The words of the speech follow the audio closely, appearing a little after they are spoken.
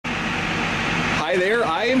Hi there,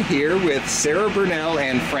 I am here with Sarah Burnell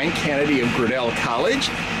and Frank Canady of Grinnell College,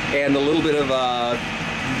 and a little bit of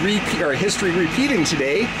history repeating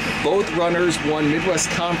today. Both runners won Midwest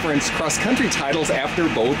Conference cross-country titles after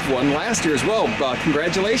both won last year as well.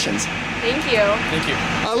 Congratulations. Thank you. Thank you.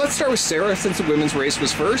 Let's start with Sarah, since the women's race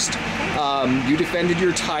was first. You defended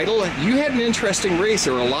your title. You had an interesting race.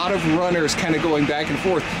 There were a lot of runners kind of going back and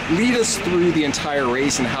forth. Lead us through the entire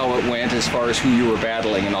race and how it went as far as who you were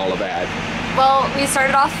battling and all of that. Well, we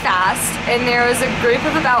started off fast, and there was a group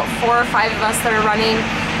of about 4 or 5 of us that are running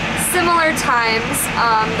similar times.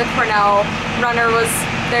 The Cornell runner was,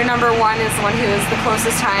 their number 1 is the one who is the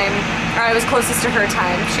closest time, or I was closest to her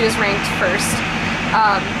time. She was ranked first.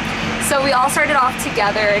 So we all started off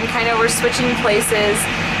together and kind of were switching places.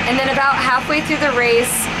 And then about halfway through the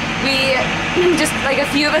race, we just, like a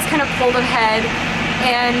few of us kind of pulled ahead,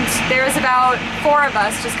 and there was about 4 of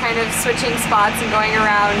us just kind of switching spots and going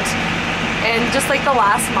around. And just like the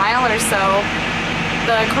last mile or so,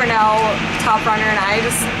 the Cornell top runner and I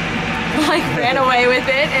just like ran away with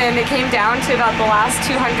it, and it came down to about the last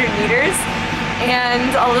 200 meters, and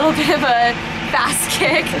a little bit of a fast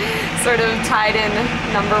kick sort of tied in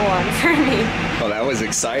number 1 for me. Well, that was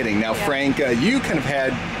exciting. Now, yeah. Frank, you kind of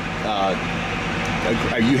had,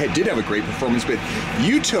 did have a great performance, but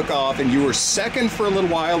you took off and you were second for a little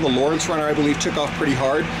while. The Lawrence runner, I believe, took off pretty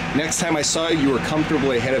hard. Next time I saw you, you were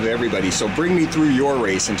comfortably ahead of everybody. So bring me through your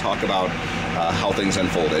race and talk about how things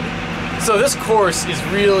unfolded. So this course is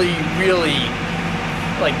really, really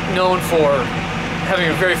like known for having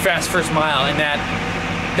a very fast first mile, and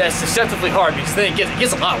that's deceptively hard because then it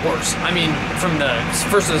gets a lot worse. I mean, from the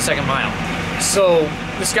first to the second mile. So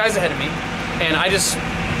this guy's ahead of me, and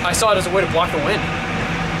I saw it as a way to block the wind.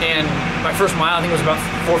 And my first mile, I think, was about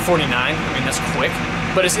 4:49. I mean, that's quick,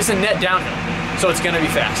 but it's a net downhill, so it's gonna be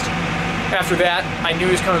fast. After that, I knew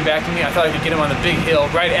he was coming back to me. I thought I could get him on the big hill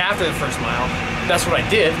right after the first mile. That's what I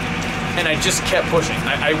did, and I just kept pushing.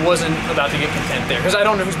 I wasn't about to get content there because I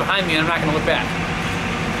don't know who's behind me, and I'm not gonna look back.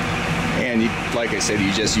 And like I said,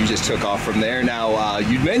 you just took off from there. Now,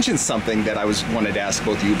 you mentioned something that I wanted to ask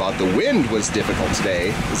both of you about. The wind was difficult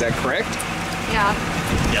today. Is that correct? Yeah.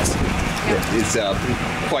 Yes. Yeah. It's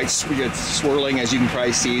quite swirling, as you can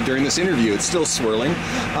probably see during this interview. It's still swirling.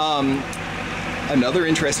 Another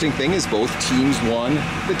interesting thing is both teams won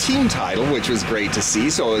the team title, which was great to see.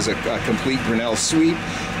 So it was a complete Grinnell sweep.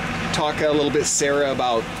 Talk a little bit, Sarah,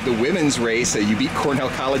 about the women's race. You beat Cornell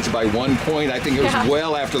College by 1 point. I think it was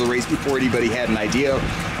well after the race before anybody had an idea.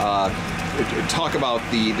 Talk about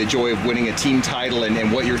the joy of winning a team title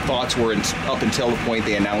and what your thoughts were up until the point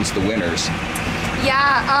they announced the winners.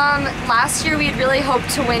 Yeah, last year we'd really hoped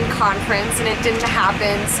to win conference, and it didn't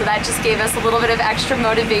happen, so that just gave us a little bit of extra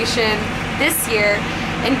motivation this year.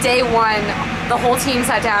 And day 1, the whole team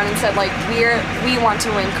sat down and said, like, we want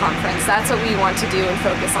to win conference. That's what we want to do and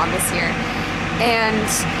focus on this year. And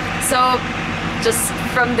so just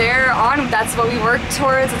from there on, that's what we worked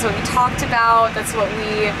towards, that's what we talked about, that's what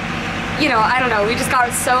we, I don't know, we just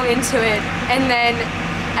got so into it. And then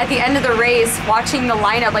at the end of the race, watching the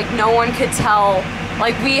lineup, like, no one could tell,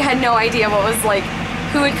 like, we had no idea what was, like,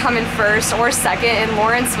 who would come in first or second, and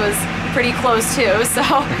Lawrence was pretty close too, so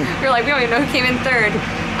we were like, we don't even know who came in third.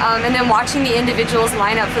 And then watching the individuals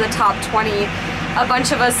line up for the top 20, a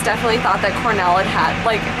bunch of us definitely thought that Cornell had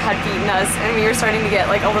beaten us, and we were starting to get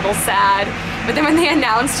like a little sad. But then when they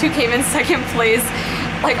announced who came in second place,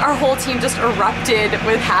 like our whole team just erupted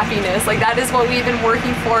with happiness. Like that is what we've been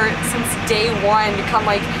working for since day 1. To come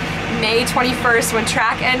like May 21st when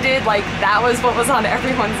track ended, like that was what was on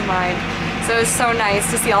everyone's mind. So it was so nice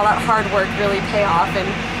to see all that hard work really pay off and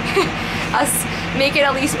us make it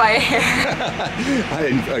at least by a hair.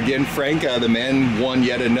 And again, Frank, the men won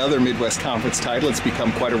yet another Midwest Conference title. It's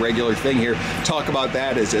become quite a regular thing here. Talk about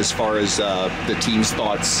that as far as the team's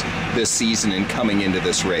thoughts this season and coming into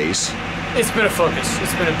this race. It's been a focus.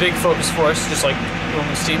 It's been a big focus for us, just like the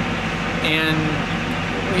women's team. And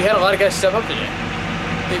we had a lot of guys step up today.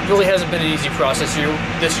 It really hasn't been an easy process here.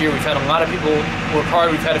 This year we've had a lot of people work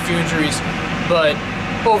hard. We've had a few injuries, but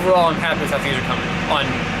overall I'm happy with how things are coming on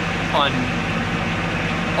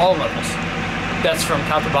all levels. That's from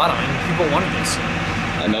top to bottom, and people wanted this.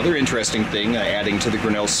 Another interesting thing, adding to the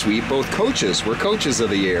Grinnell sweep, both coaches were coaches of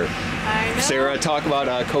the year. I know. Sarah, talk about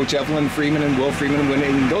Coach Evelyn Freeman and Will Freeman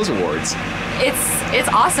winning those awards. It's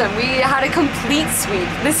awesome. We had a complete sweep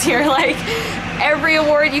this year. Like every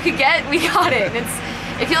award you could get, we got it. And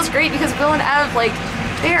it feels great because Will and Ev, like,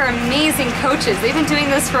 they are amazing coaches. They've been doing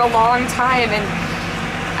this for a long time, and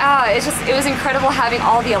it was incredible having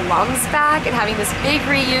all the alums back and having this big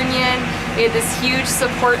reunion. We had this huge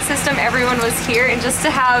support system. Everyone was here, and just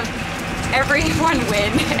to have everyone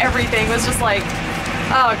win, everything was just like,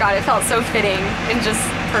 oh God, it felt so fitting and just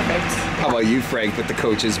perfect. How about you, Frank, with the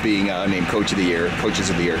coaches being named Coaches of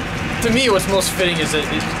the Year? To me, what's most fitting is that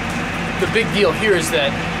the big deal here is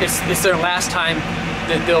that it's their last time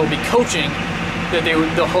that they'll be coaching, that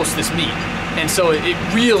they'll host this meet. And so it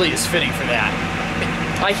really is fitting for that.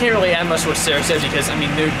 I can't really add much to what Sarah said because, I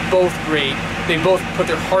mean, they're both great. They both put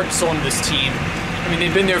their heart and soul into this team. I mean,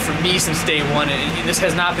 they've been there for me since day one, and this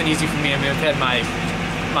has not been easy for me. I mean, I've had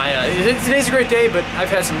today's a great day, but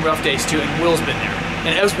I've had some rough days too, and Will's been there,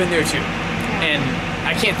 and Ev's been there too. And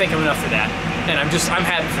I can't thank them enough for that. And I'm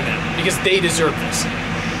happy for them because they deserve this.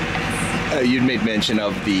 You made mention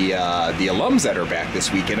of the alums that are back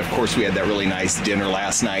this weekend. Of course, we had that really nice dinner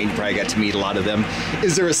last night. You probably got to meet a lot of them.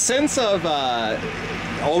 Is there a sense of,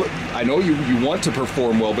 I know you want to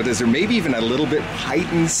perform well, but is there maybe even a little bit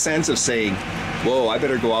heightened sense of saying, whoa, I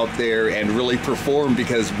better go out there and really perform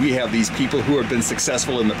because we have these people who have been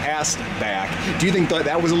successful in the past back? Do you think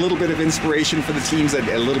that was a little bit of inspiration for the teams, a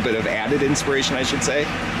little bit of added inspiration, I should say?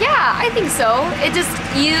 Yeah, I think so. It just,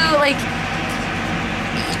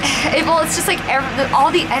 it's just like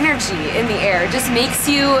all the energy in the air just makes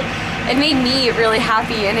it made me really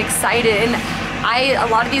happy and excited. And a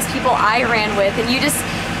lot of these people I ran with, and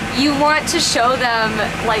you want to show them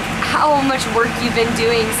like how much work you've been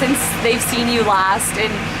doing since they've seen you last,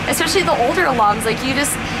 and especially the older alums, like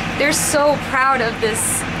they're so proud of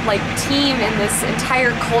this like team and this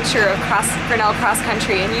entire culture of Grinnell cross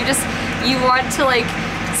country, and you want to like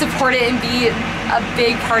support it and be a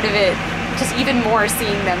big part of it, just even more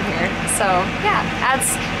seeing them here. So yeah,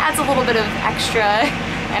 adds a little bit of extra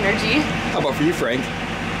energy. How about for you, Frank?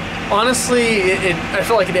 Honestly, I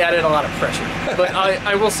felt like it added a lot of pressure, but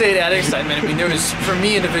I will say it added excitement. I mean, for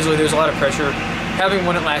me individually, there was a lot of pressure having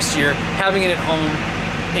won it last year, having it at home,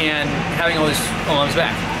 and having all these alums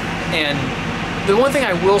back. And the one thing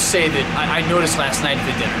I will say that I noticed last night at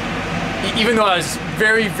the dinner, even though I was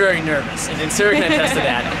very, very nervous, and Sarah can attest to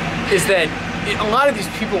that, is that a lot of these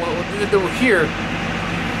people that were here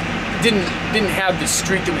didn't have the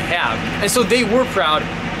streak that we have, and so they were proud,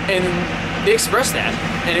 and they expressed that,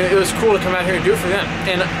 and it was cool to come out here and do it for them.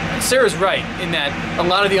 And Sarah's right in that a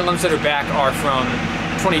lot of the alums that are back are from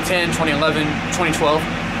 2010, 2011, 2012,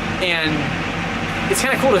 and it's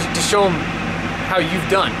kind of cool to show them how you've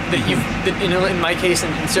done, that in my case and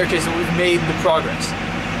in Sarah's case, that we've made the progress.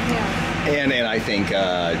 Yeah. And I think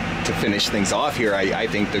to finish things off here, I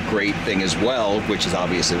think the great thing as well, which is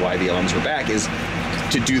obviously why the alums are back, is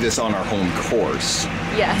to do this on our home course.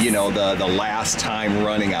 Yes. You know, the last time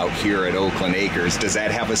running out here at Oakland Acres, does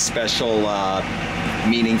that have a special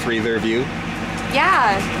meaning for either of you?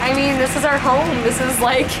 Yeah, I mean, this is our home. This is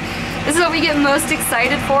what we get most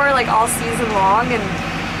excited for, like all season long, and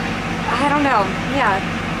I don't know. Yeah,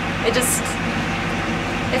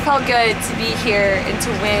 it felt good to be here and to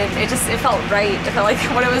win. It felt right. It felt like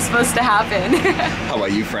what it was supposed to happen. How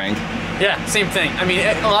about you, Frank? Yeah, same thing. I mean,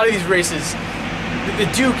 a lot of these races, the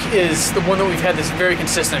Duke is the one that we've had that's very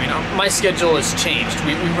consistent. I mean, my schedule has changed.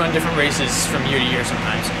 We run different races from year to year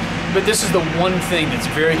sometimes. But this is the one thing that's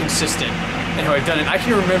very consistent in how I've done it. I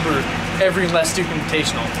can remember every last Duke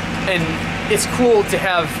Invitational. And it's cool to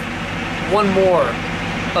have one more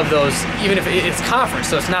of those, even if it's conference,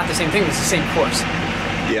 so it's not the same thing, it's the same course.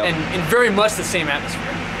 Yep. And very much the same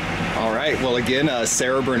atmosphere. All right, well again,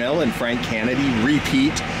 Sarah Burnell and Frank Canady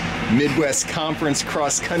repeat Midwest Conference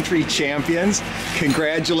cross country champions.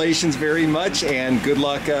 Congratulations very much, and good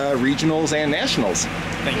luck regionals and nationals.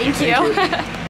 Thank you. Thank you.